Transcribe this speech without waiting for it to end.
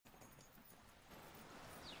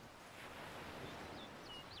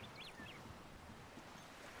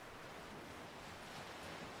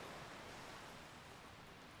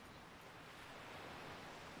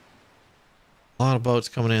A lot of boats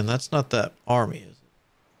coming in. That's not that army, is it?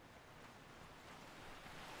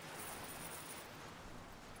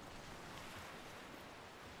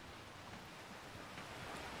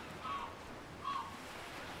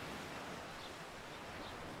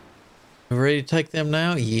 We ready to take them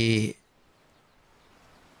now? Yeah.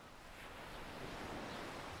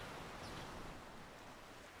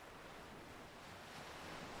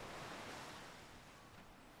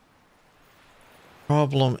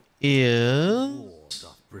 Problem is... War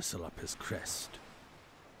doth bristle up his crest.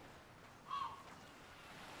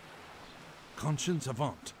 Conscience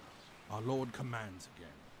avant. Our Lord commands again.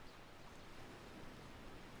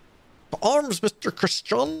 Arms, Mr.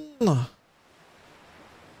 Christian.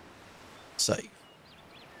 Save.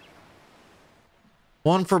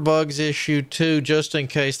 1 for bugs issue, 2 just in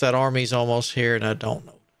case that army's almost here and I don't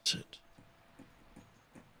notice it.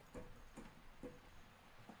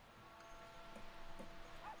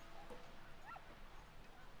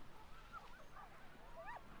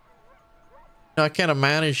 I can't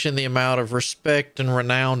imagine the amount of respect and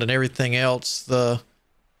renown and everything else the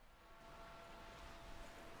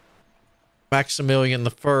Maximilian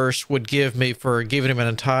I would give me for giving him an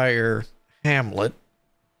entire hamlet.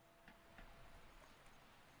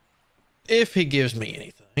 If he gives me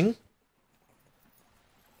anything.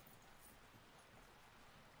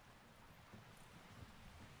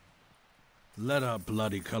 Let our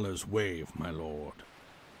bloody colors wave, my lord.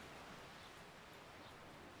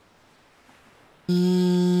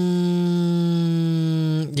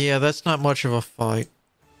 Yeah, that's not much of a fight.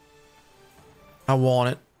 I want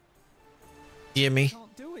it. Gimme.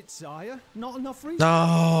 Can't do it, sire. Not enough reason.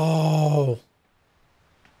 No.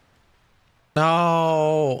 No.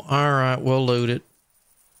 All right, we'll loot it.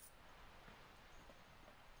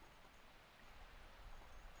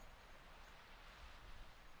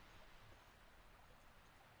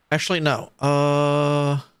 Actually, no.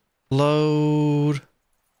 Load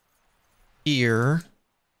here.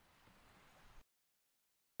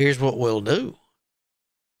 Here's what we'll do.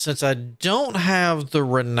 Since I don't have the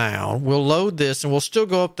renown, we'll load this and we'll still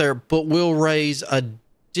go up there, but we'll raise a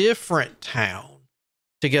different town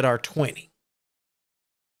to get our 20.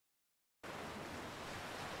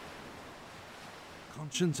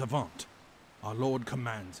 Conscience avant. Our Lord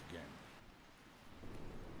commands again.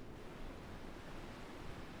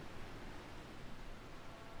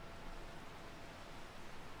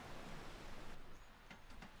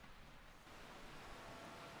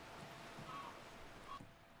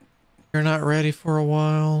 You're not ready for a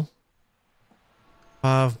while.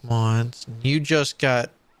 5 months. You just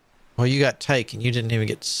got, well, you got taken. You didn't even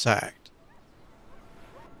get sacked.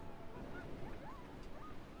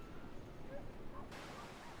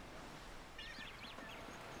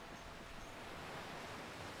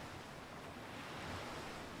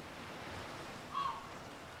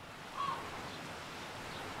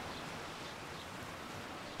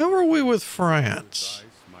 How are we with France?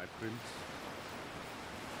 My prince.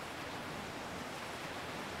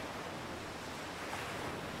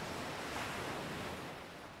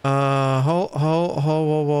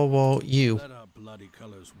 Whoa, you. Let our bloody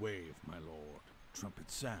colors wave, my lord.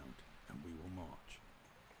 Trumpets sound, and we will march.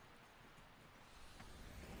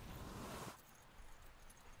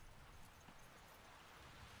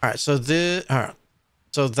 All right, so this, all right,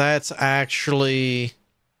 so that's actually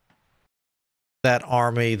that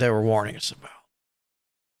army they were warning us about.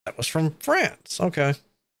 That was from France. Okay.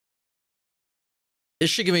 This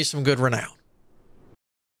should give me some good renown.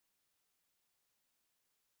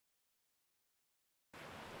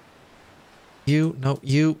 You, no,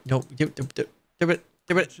 you, no, give it.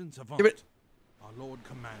 Conscience avant. Give it. Our Lord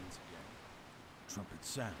commands again. Trumpets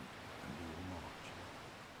sound, and we will march.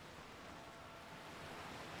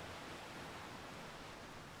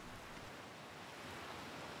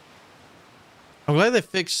 I'm glad they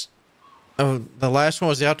fixed, the last one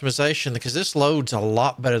was the optimization because this loads a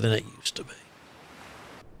lot better than it used to be.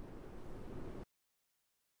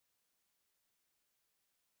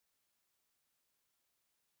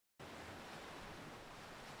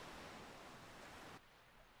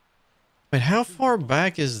 Wait, how far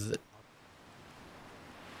back is the...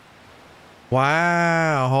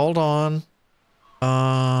 Wow, hold on.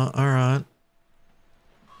 All right.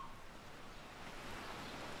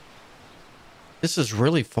 This is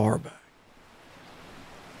really far back.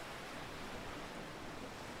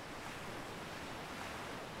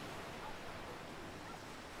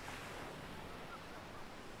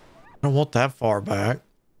 I don't want that far back.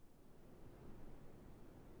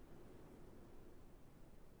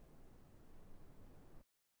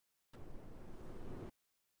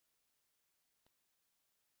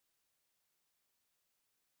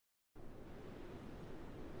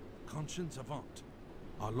 Conscience avant.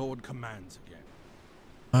 Our Lord commands again.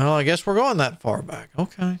 Well, I guess we're going that far back.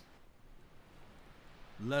 Okay.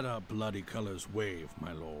 Let our bloody colors wave,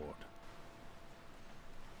 my lord.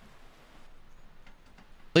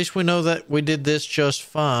 At least we know that we did this just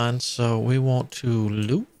fine, so we want to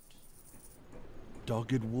loot.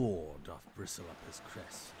 Dogged war doth bristle up his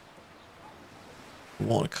crest. We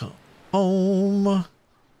want to come home.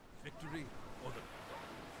 Victory or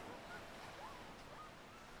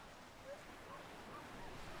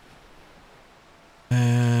the...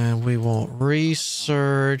 And we want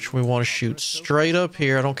research. We want to shoot straight up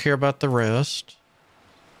here. I don't care about the rest.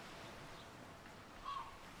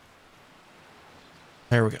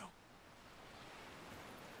 There we go.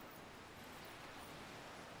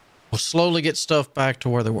 We'll slowly get stuff back to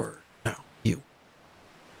where they were. Now, you.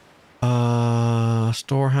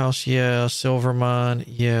 Storehouse, yeah. Silver mine,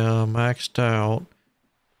 yeah. Maxed out.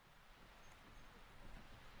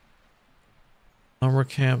 Lumber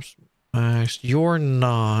camps, maxed. You're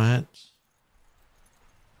not.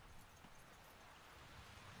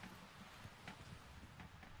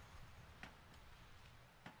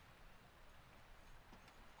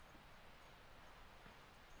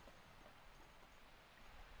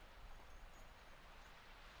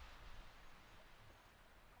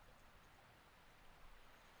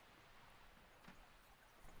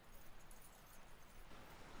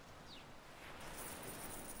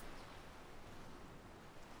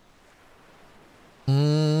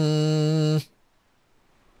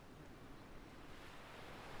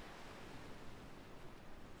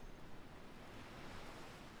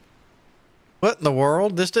 What in the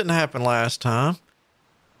world? This didn't happen last time.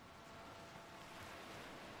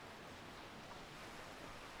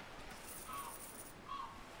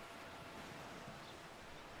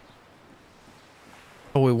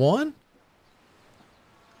 Oh, we won?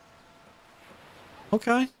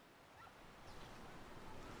 Okay.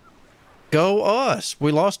 Go us.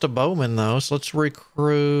 We lost a bowman, though, so let's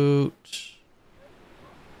recruit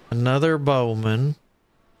another bowman.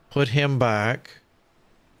 Put him back.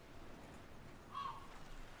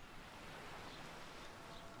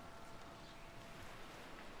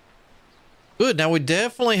 Good. Now we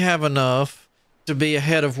definitely have enough to be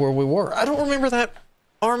ahead of where we were. I don't remember that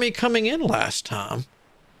army coming in last time.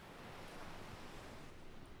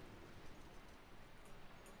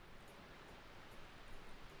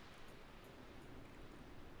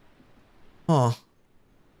 Huh.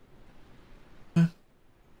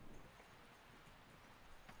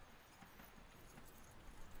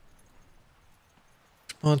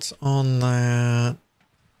 What's on that?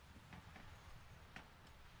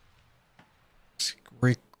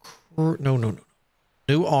 Recruit. No.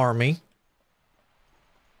 New army.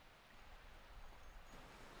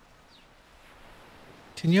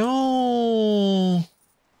 Can y'all...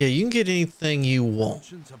 Yeah, you can get anything you want.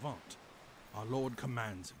 Conscience avant. Our Lord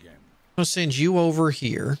commands again. I'm going to send you over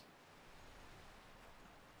here.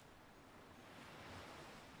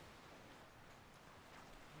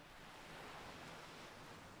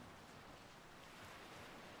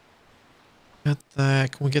 Got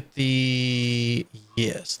that. Can we get the...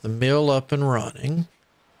 Yes, the mill up and running.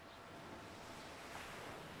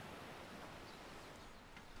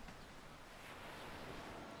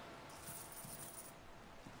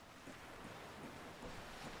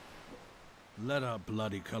 Let our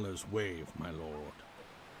bloody colors wave, my lord.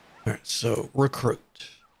 All right, so recruit.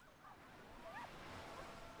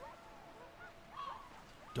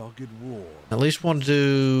 Dogged war. At least want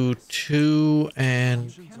to do 2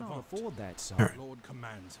 and... Cannot afford that, son. All right. Lord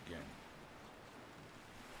commands again.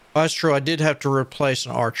 Oh, that's true. I did have to replace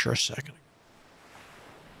an archer a second.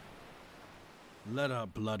 Let our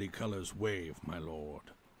bloody colors wave, my lord.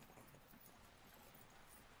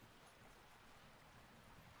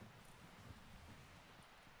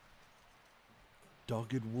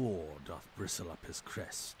 Dogged war doth bristle up his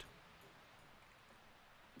crest.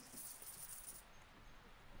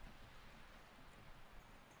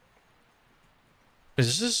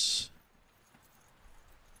 Is this...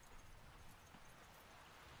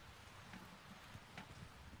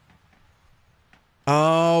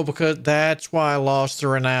 Oh, because that's why I lost the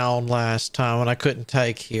renown last time and I couldn't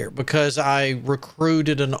take here. Because I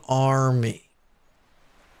recruited an army.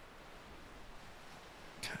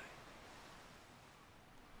 Okay.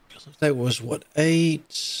 That was what,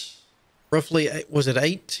 8? Roughly, was it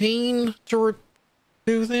 18 to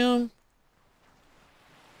do them?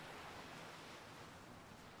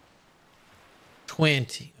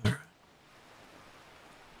 20. All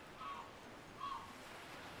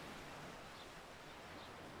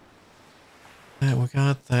right. We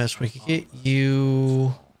got that, so we can get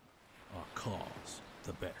you. Our cause.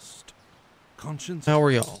 the best. Conscience. How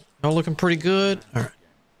are y'all? Y'all looking pretty good? All right.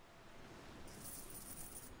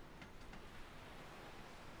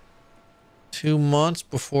 Two months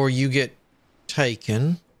before you get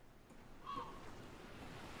taken.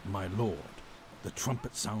 My lord, the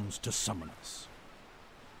trumpet sounds to summon us.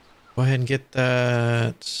 Go ahead and get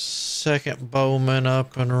that second bowman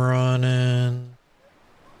up and running.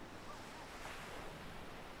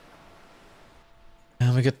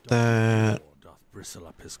 And we get that. Doth bristle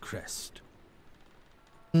up his crest.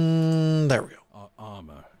 There we go. Our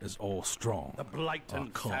armor is all strong. The blight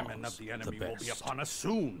and famine of the enemy will be upon us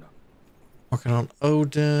soon. Working on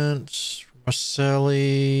Odin's,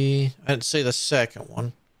 Marcelli. I didn't see the second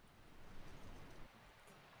one.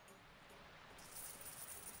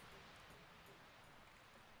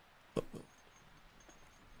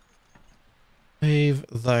 Save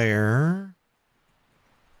there.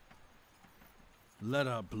 Let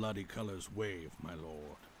our bloody colors wave, my lord.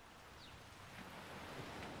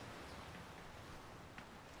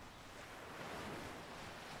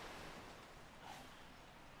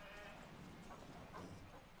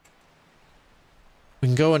 We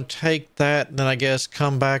can go and take that, and then I guess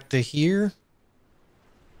come back to here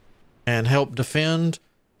and help defend.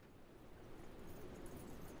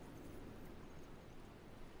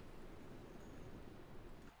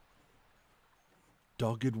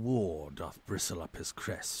 Dogged war doth bristle up his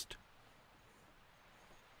crest.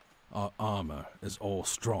 Our armor is all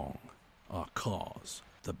strong, our cause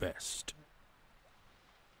the best.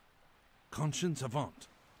 Conscience avant,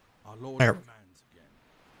 our lord There. commands again.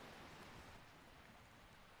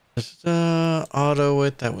 Just auto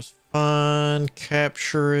it. That was fun.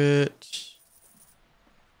 Capture it.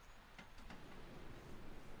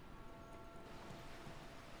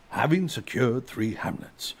 Having secured 3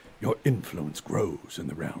 hamlets, your influence grows in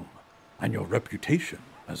the realm, and your reputation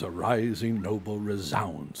as a rising noble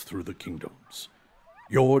resounds through the kingdoms.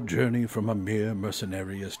 Your journey from a mere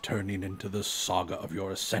mercenary is turning into the saga of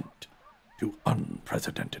your ascent to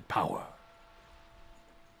unprecedented power.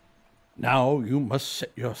 Now you must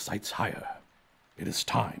set your sights higher. It is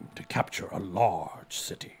time to capture a large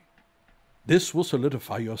city. This will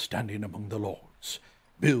solidify your standing among the lords.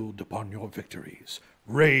 Build upon your victories,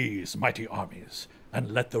 raise mighty armies,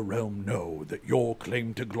 and let the realm know that your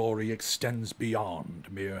claim to glory extends beyond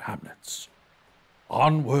mere hamlets.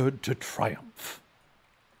 Onward to triumph.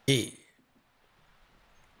 Yeah.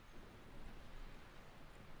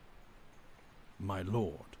 My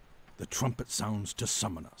lord, the trumpet sounds to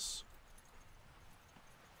summon us.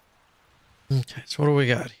 Okay, so what do we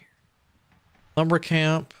got here? Lumber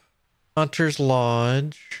camp, Hunter's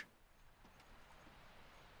Lodge.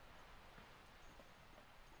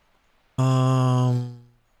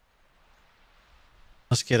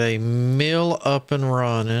 Let's get a mill up and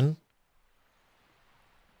running.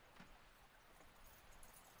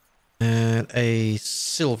 And a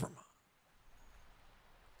silver mine.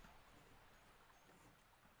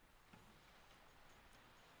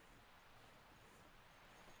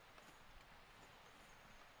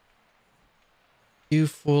 You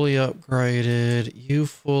fully upgraded. You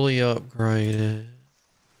fully upgraded.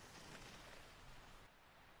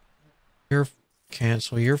 You're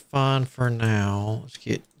cancel. You're fine for now. Let's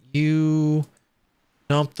get you.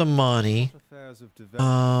 Dump the money.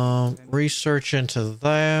 Research into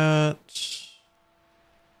that.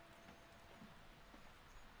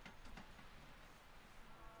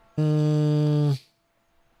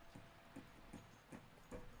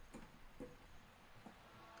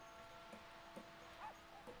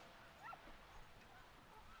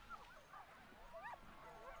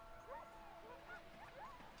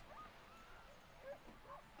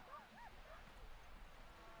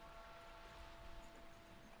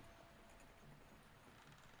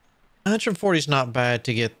 $140 is not bad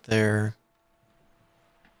to get there.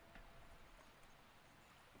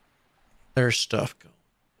 There's stuff going.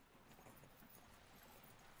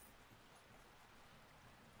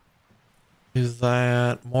 Do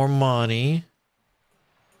that. More money.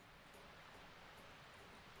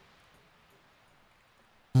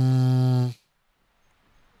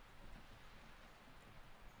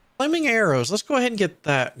 Flaming arrows. Let's go ahead and get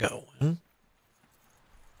that going.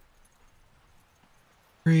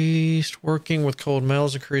 Priest working with cold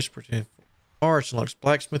metals, increased arts, and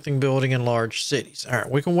blacksmithing, building in large cities. All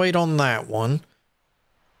right, we can wait on that one.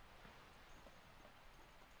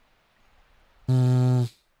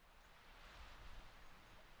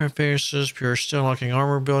 Appearances, pure steel, unlocking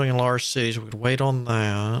armor building in large cities. We could wait on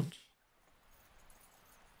that.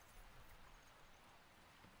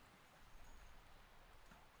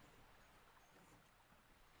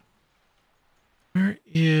 Where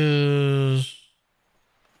is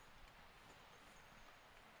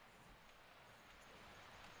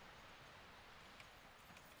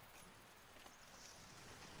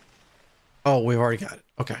Oh, we've already got it.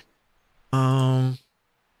 Okay.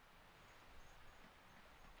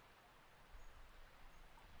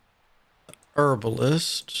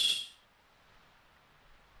 Herbalist.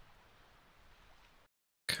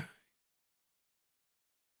 Okay.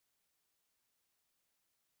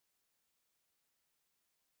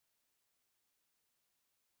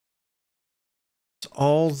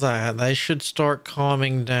 All that. They should start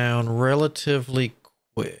calming down relatively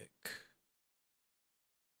quick.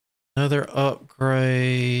 Another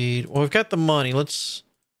upgrade. Well, we've got the money. Let's,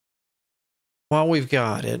 while we've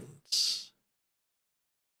got it,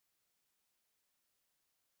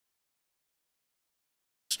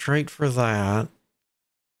 straight for that.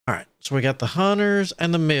 All right. So we got the hunters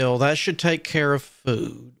and the mill. That should take care of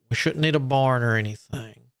food. We shouldn't need a barn or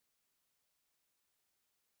anything.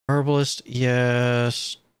 Herbalist,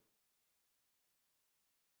 yes.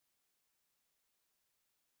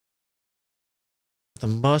 The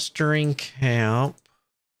mustering camp.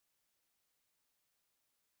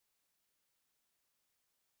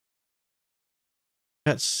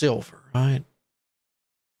 That's silver, right?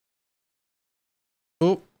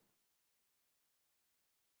 Oh.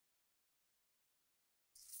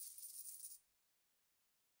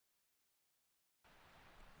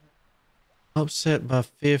 Upset by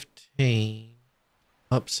 15.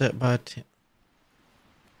 Upset by 10.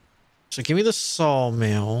 So give me the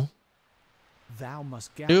sawmill. Thou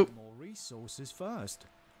must get Nope. more resources first.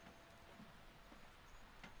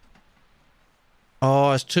 Oh,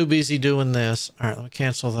 I was too busy doing this. All right, let me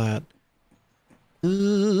cancel that.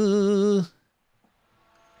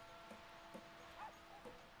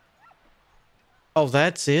 Oh,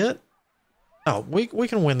 that's it? Oh, we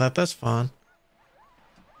can win that. That's fine.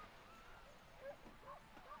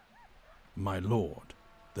 My lord,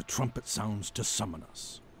 the trumpet sounds to summon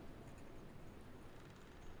us.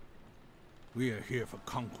 We are here for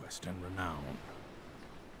conquest and renown.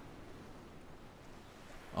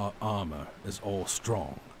 Our armor is all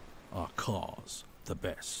strong, our cause the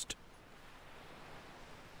best.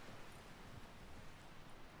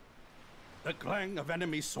 The clang of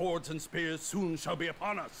enemy swords and spears soon shall be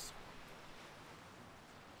upon us.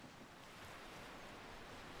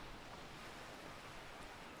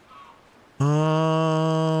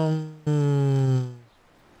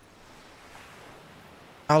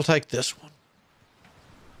 I'll take this one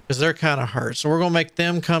because they're kind of hurt. So we're going to make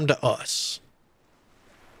them come to us.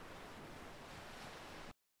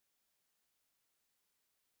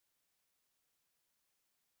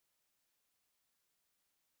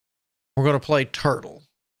 We're going to play turtle.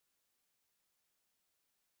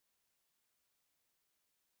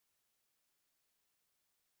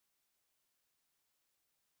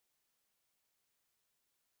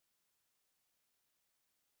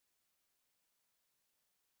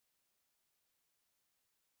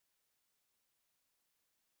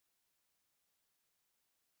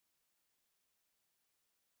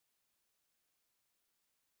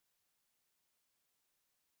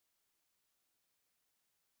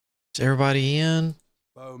 Is everybody in?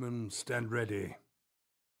 Bowmen, stand ready.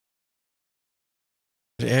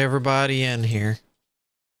 Is everybody in here?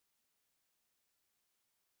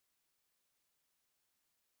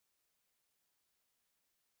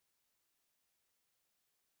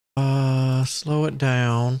 Slow it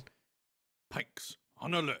down. Pikes,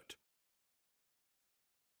 on alert.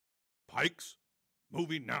 Pikes,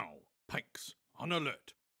 moving now. Pikes, on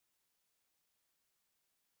alert.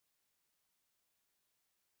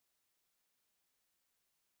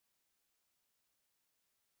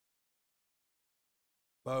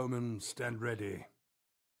 Bowmen, stand ready.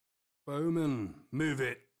 Bowmen, move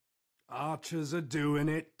it. Archers are doing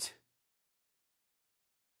it.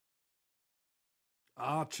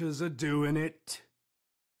 Archers are doing it.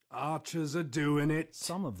 Archers are doing it.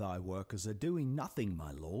 Some of thy workers are doing nothing,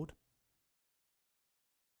 my lord.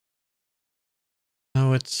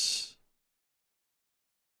 No, it's...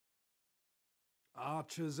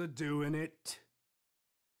 Archers are doing it.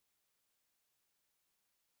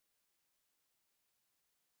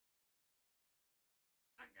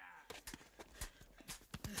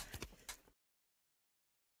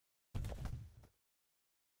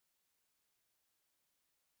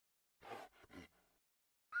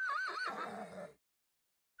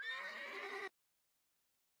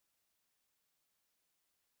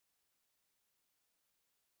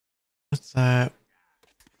 What's that?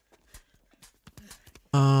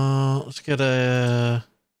 Let's get a...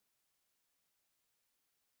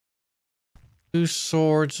 Two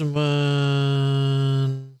swordsmen.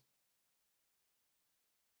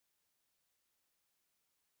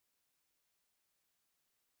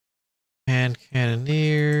 And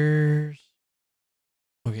cannoneers.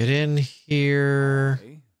 We'll Get in here.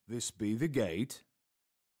 Okay, this be the gate.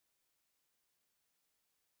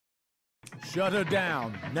 Shut her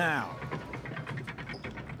down, now.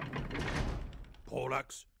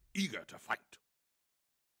 Polacks eager to fight.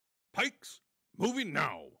 Pikes moving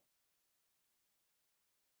now.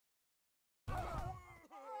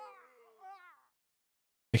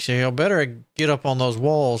 Actually, y'all better get up on those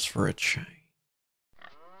walls for a change.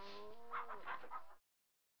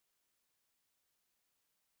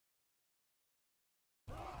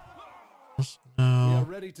 We are No.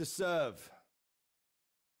 ready to serve.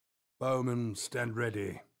 Bowmen, stand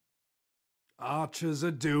ready. Archers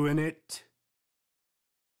are doing it.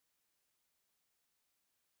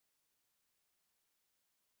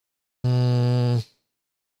 Mm,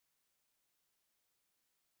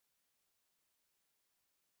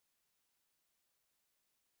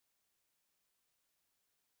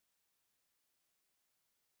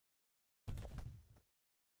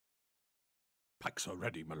 Pikes are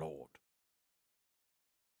ready, my lord.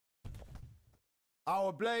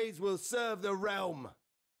 Our blades will serve the realm.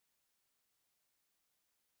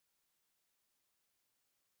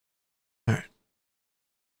 all right.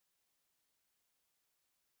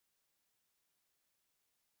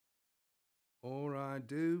 More I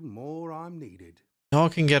do, more I'm needed. Y'all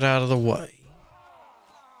can get out of the way.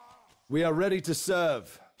 We are ready to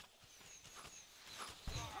serve.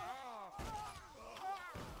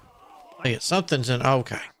 Hey, something's in.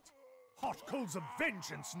 Okay. Hot coals of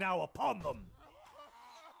vengeance now upon them.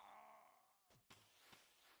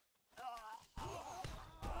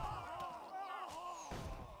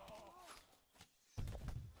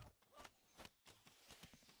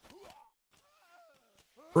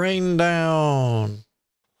 Rain down.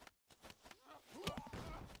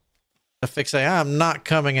 The fix say I'm not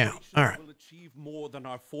coming out. All right. Will achieve more than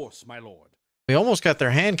our force, my lord. We almost got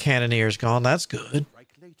their hand cannoneers gone. That's good.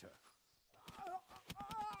 Strike later.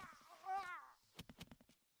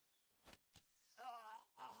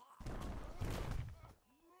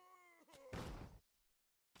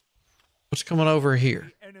 What's coming over here?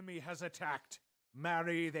 The enemy has attacked.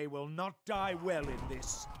 Marry, they will not die well in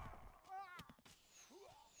this.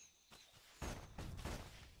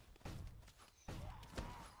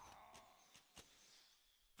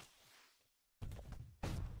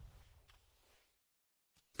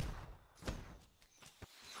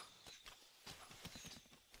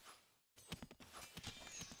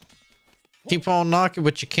 Keep on knocking,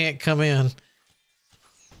 but you can't come in.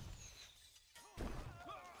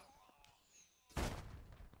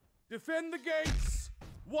 Defend the gates!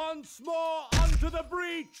 Once more unto the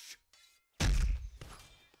breach!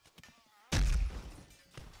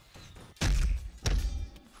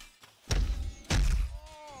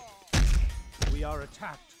 We are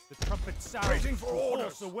attacked. The trumpet sounds. Waiting for to force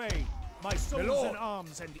orders. away. My soul's Lord. in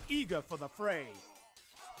arms and eager for the fray.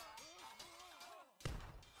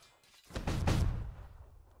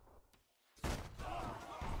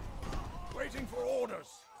 Waiting for orders.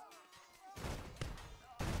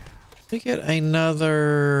 We get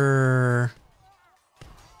another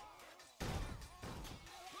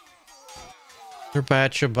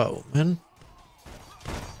batch of bowmen.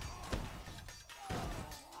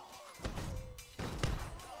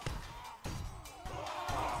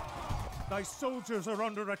 Thy soldiers are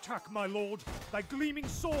under attack, my lord. Thy gleaming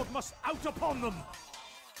sword must out upon them.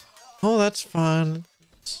 Oh, that's fine.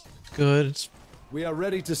 It's good. It's We are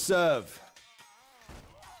ready to serve.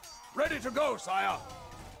 Ready to go, sire.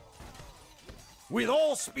 With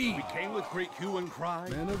all speed. We came with great hue and cry.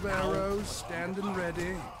 Men of arrows, standing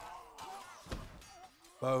ready.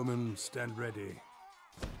 Bowmen, stand ready.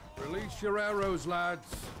 Release your arrows,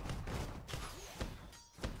 lads.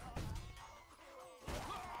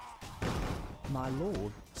 My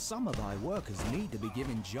lord, some of thy workers need to be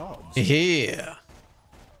given jobs. yeah.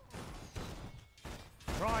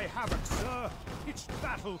 Cry havoc, sir. Pitched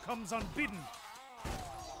battle comes unbidden.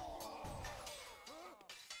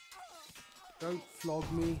 Don't flog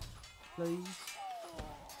me, please.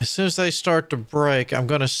 As soon as they start to break, I'm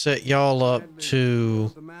gonna set y'all up to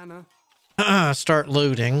The manor. start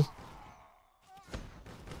looting.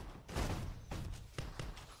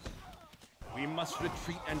 We must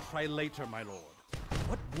retreat and try later, my lord.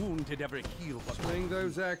 What wound did ever heal but Swing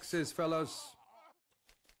those axes, fellas.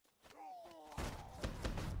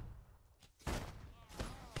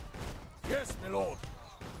 Yes, my lord.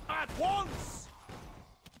 At once!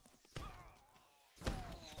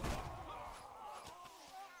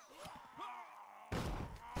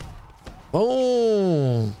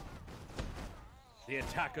 Boom. The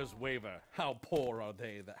attackers waver. How poor are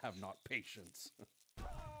they that have not patience?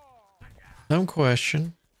 No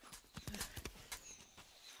question.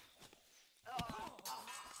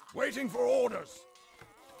 Waiting for orders.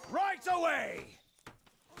 Right away!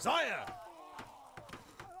 Sire!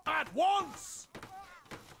 At once!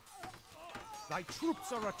 Thy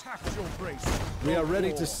troops are attacked, your grace. We are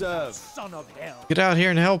ready to serve. Son of hell. Get out here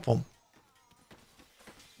and help them.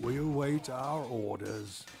 We await our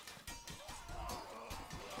orders.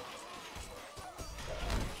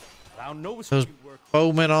 Thou knowest Those we work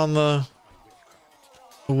bowmen on the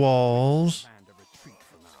walls. and a retreat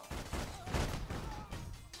for now.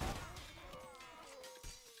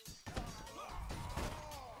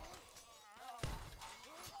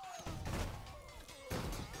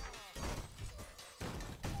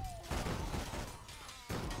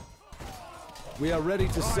 We are ready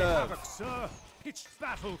to Cry serve. havoc, sir. Pitched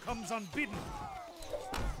battle comes unbidden.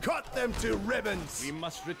 Cut them to ribbons! We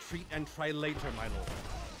must retreat and try later, my lord.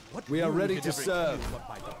 What We are wound ready did to ever serve. heal but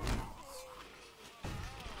by the winds?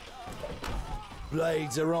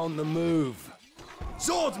 Blades are on the move.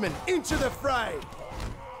 Swordsmen, into the fray!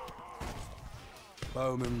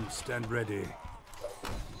 Bowmen, stand ready.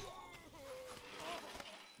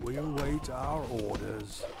 We await our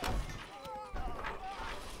orders.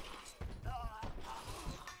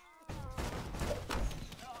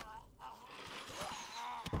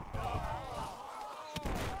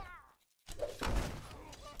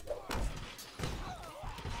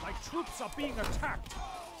 My troops are being attacked.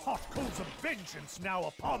 Hot coals of vengeance now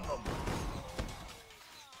upon them.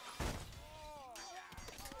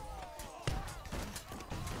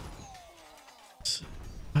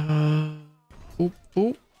 Oop,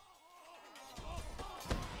 oop.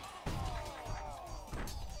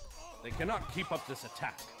 They cannot keep up this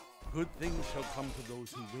attack. Good things shall come to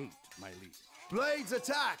those who wait, my liege. Blades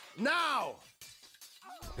attack, now!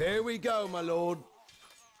 Here we go, my lord.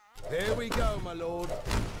 Here we go, my lord.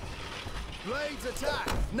 Blades attack,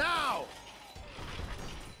 now!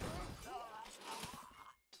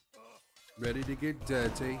 Ready to get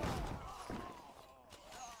dirty.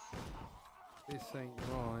 This ain't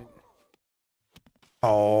right.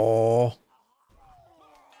 Oh.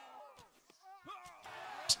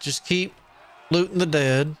 Just keep looting the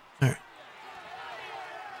dead. All right.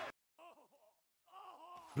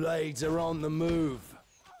 Blades are on the move.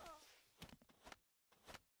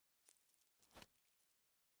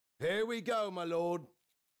 Here we go, my lord.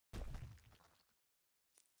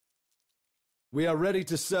 We are ready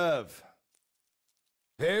to serve.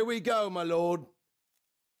 Here we go, my lord.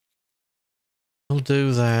 We'll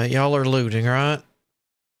do that. Y'all are looting, right?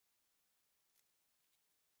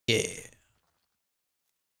 Yeah.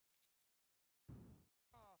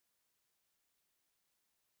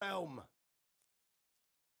 Realm.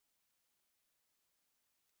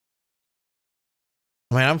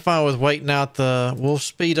 I mean, I'm fine with waiting out the... We'll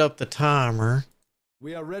speed up the timer.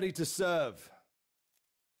 We are ready to serve.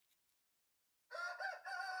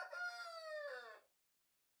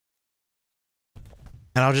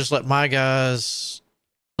 And I'll just let my guys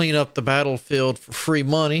clean up the battlefield for free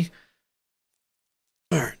money.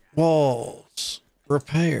 All right. Walls.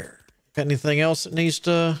 Repair. Got anything else that needs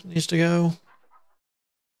to go?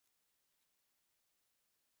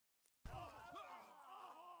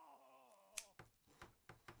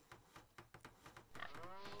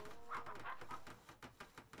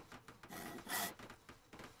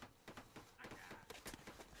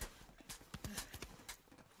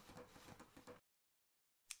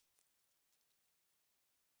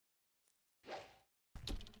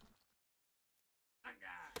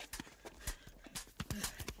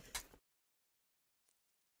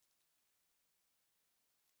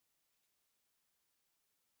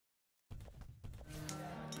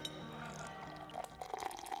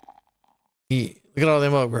 Yeah, look at all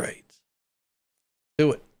them upgrades.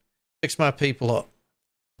 Do it. Fix my people up.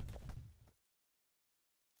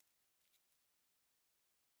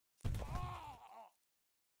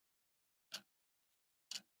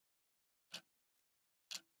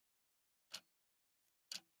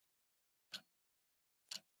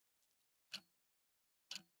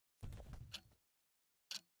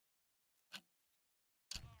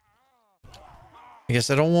 I guess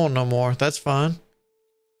I don't want no more. That's fine.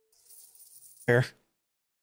 Here.